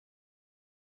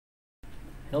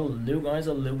Hello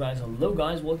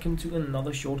guys, welcome to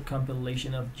another short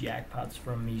compilation of jackpots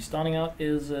from me. Starting out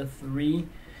is three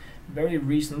very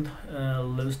recent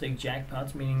low stake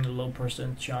jackpots, meaning low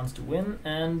percent chance to win,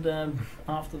 and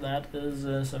after that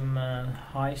is some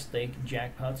high stake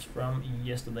jackpots from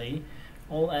yesterday,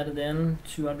 all added in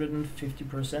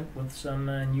 250% with some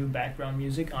new background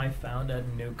music I found at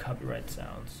no copyright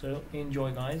sounds. So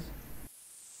enjoy guys.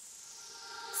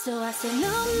 So I said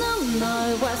no,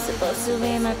 it was supposed to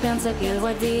be my pentakill.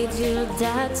 Why did you do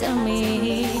that to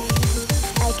me?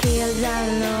 I killed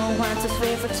no 1, 2,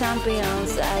 3 for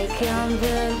champions. I can't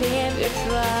believe you're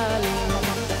trolling.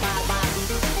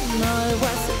 No, it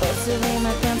was supposed to be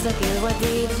my pentakill. Why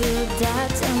did you do that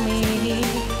to me?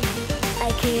 I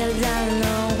killed no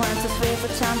 1, 2, 3 for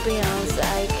champions.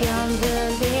 I can't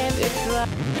believe you're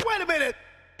trolling. Wait a minute!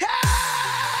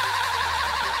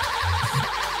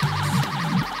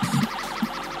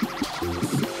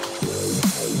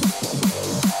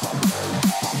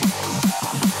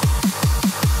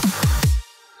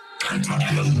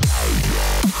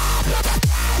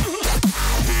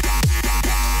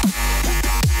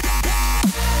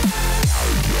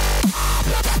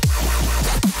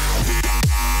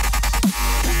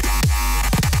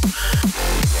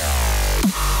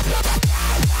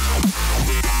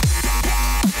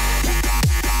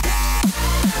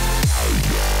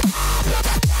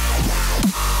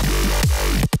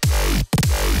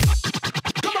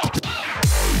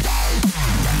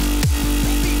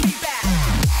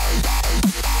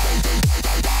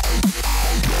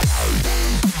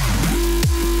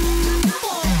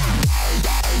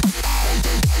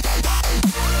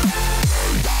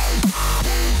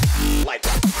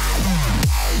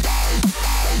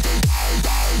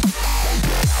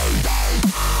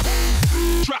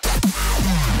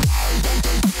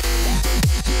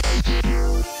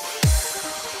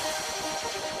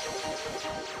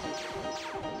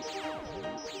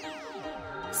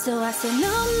 So I said no,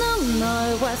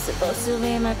 it was supposed to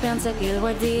be my pentakill.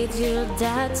 Why did you do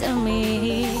that to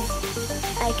me?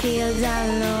 I killed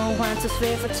no 1, 2,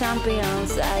 3 for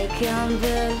champions. I can't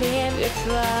believe you're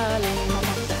trolling.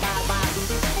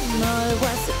 No, it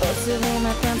was supposed to be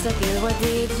my pentakill. Why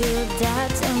did you do that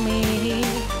to me?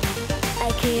 I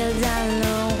killed no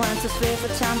 1, 2, 3 for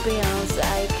champions.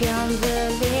 I can't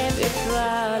believe you're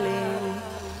trolling.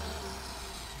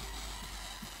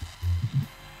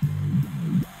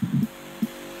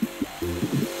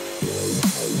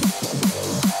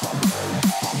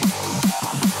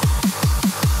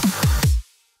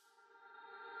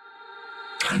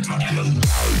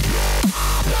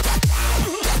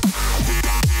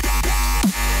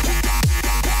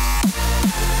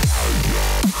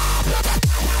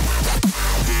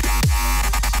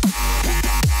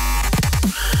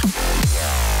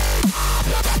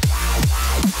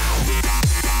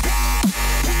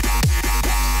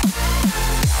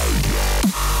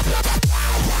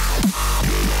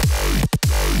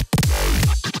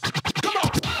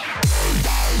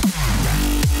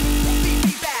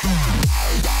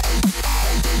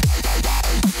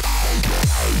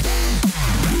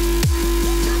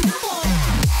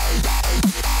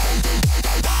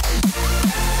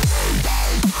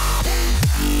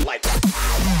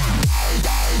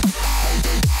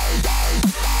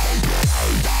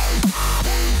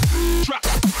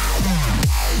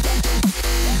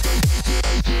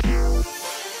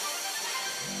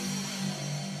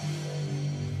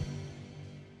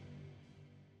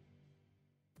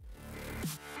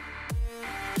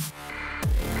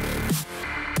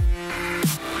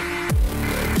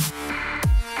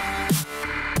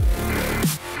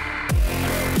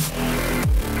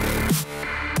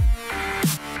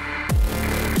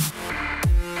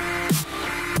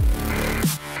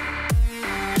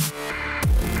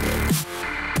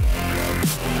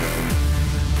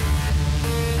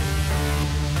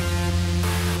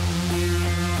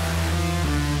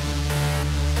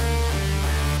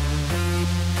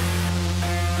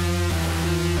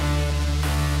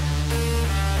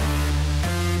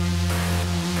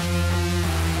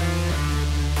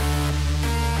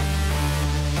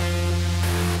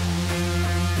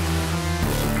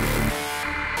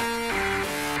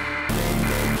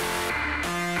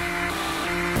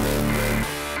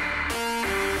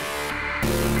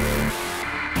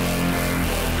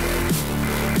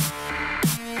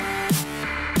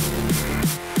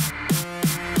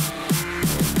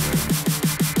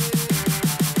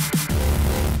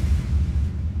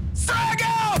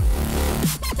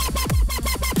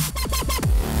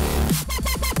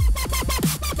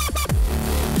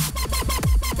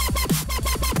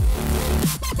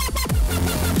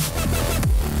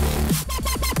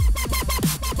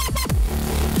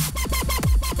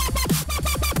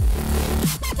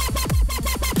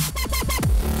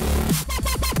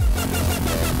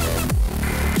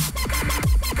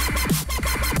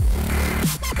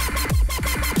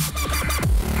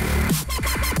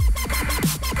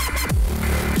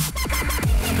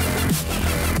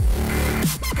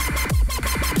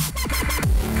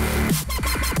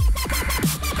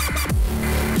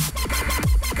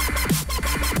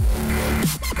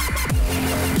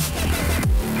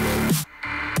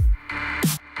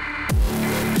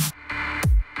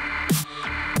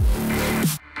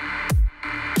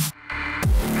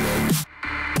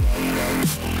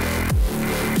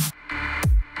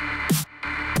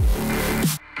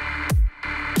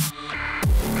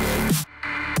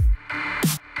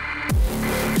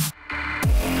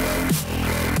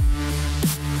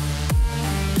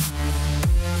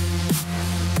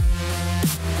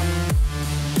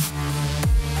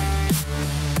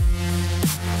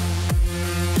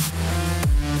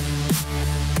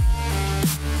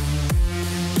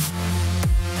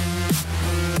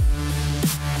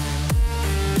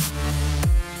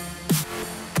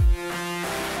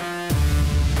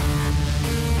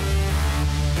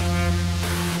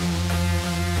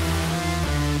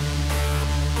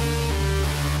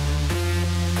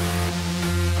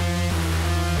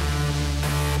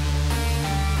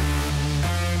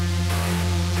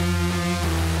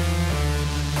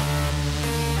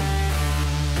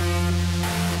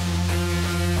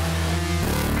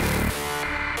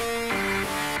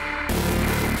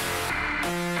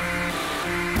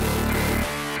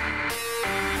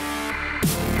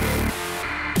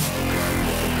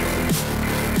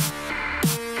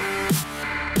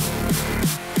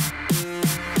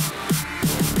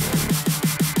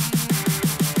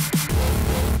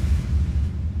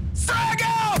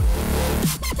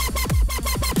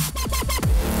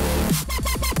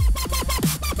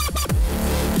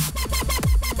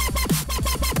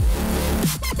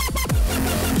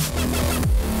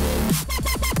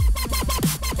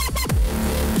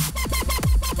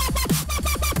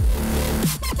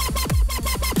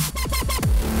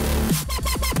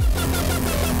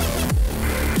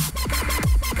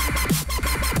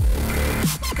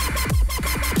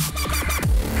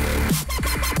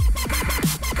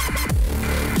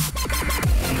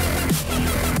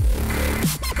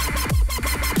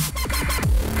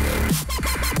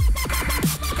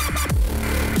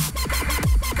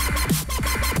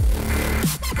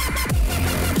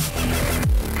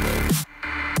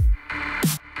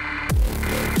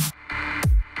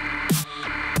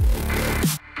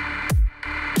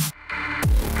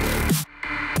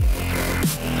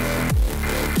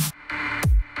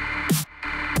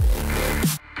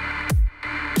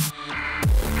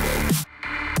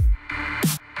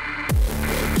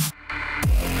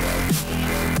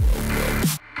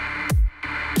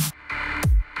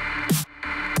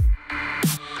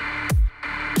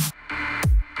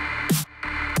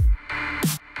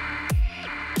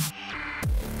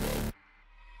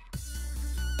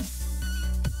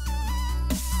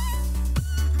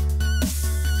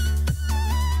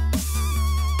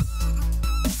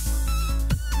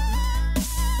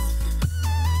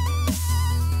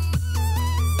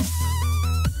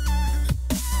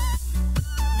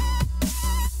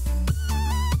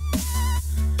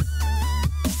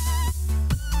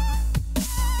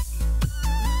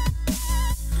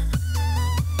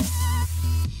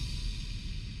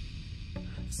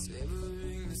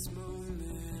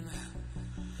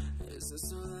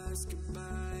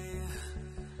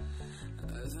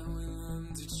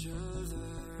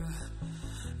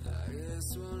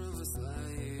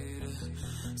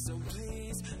 So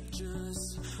please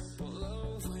just pull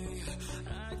away.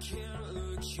 I can't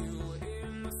look